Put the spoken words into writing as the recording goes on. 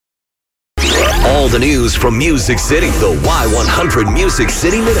All the news from Music City. The Y100 Music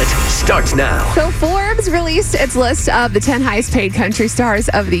City Minute starts now. So Forbes released its list of the 10 highest paid country stars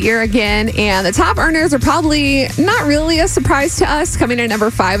of the year again. And the top earners are probably not really a surprise to us. Coming in at number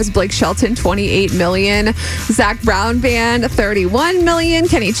 5 is Blake Shelton, $28 million. Zach Brown Band, $31 million.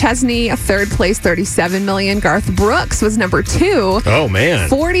 Kenny Chesney, third place, $37 million. Garth Brooks was number 2. Oh, man.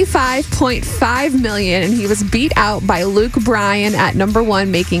 $45.5 million. And he was beat out by Luke Bryan at number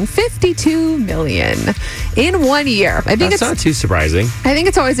 1, making $52 million in 1 year. I think That's not too surprising. I think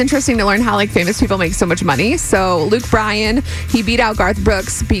it's always interesting to learn how famous people make so much money. So Luke Bryan, he beat out Garth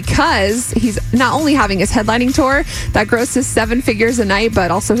Brooks because he's not only having his headlining tour that grosses 7 figures a night,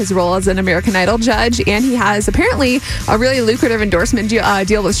 but also his role as an American Idol judge. And he has apparently a really lucrative endorsement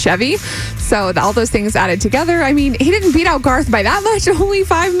deal with Chevy. So all those things added together. I mean, he didn't beat out Garth by that much, only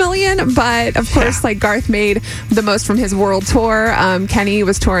 $5 million. But of course, Garth made the most from his world tour. Kenny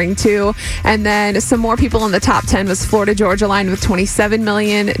was touring too. And then some more people in the top 10 was Florida Georgia Line with $27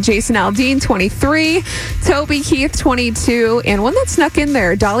 million. Jason Aldean, $23. Toby Keith, $22. And one that snuck in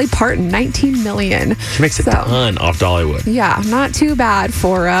there, Dolly Parton, $19 million. She makes a ton off Dollywood. Yeah, not too bad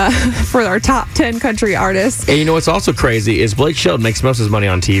for our top 10 country artists. And you know what's also crazy is Blake Shelton makes most of his money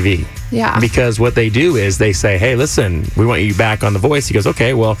on TV. Yeah. Because what they do is they say, hey, listen, we want you back on The Voice. He goes,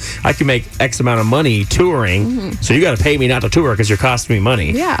 okay, well, I can make X amount of money touring, so you got to pay me not to tour because you're costing me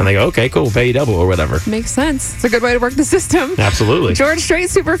money. Yeah. And they go, okay, cool, we'll pay you double or whatever. Makes sense. It's a good way to work the system. Absolutely. George Strait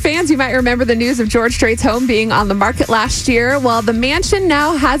super fans, you might remember the news of George Strait's home being on the market last year. Well, the mansion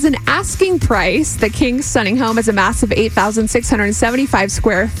now has an asking price. The King's stunning home is a massive 8,675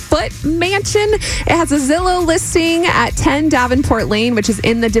 square foot mansion. It has a Zillow listing at 10 Davenport Lane, which is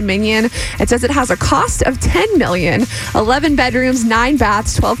in the Dominion. It says it has a cost of $10 million, 11 bedrooms, 9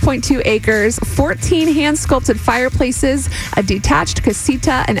 baths, 12.2 acres, 14 hand-sculpted fireplaces, a detached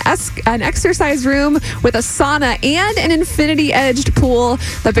casita, an exercise room with a sauna, and an infinity-edged pool.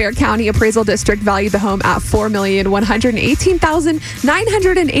 The Bexar County Appraisal District valued the home at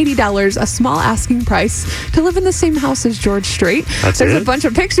 $4,118,980, a small asking price to live in the same house as George Strait. There's a bunch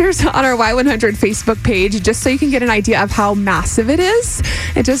of pictures on our Y100 Facebook page just so you can get an idea of how massive it is.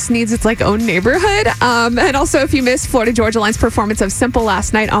 It just needs its own neighborhood. And also, if you missed Florida Georgia Line's performance of Simple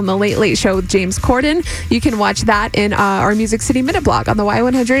last night on the Late Late Show with James Corden, you can watch that in our Music City Minute blog on the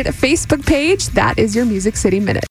Y100 Facebook page. That is your Music City Minute.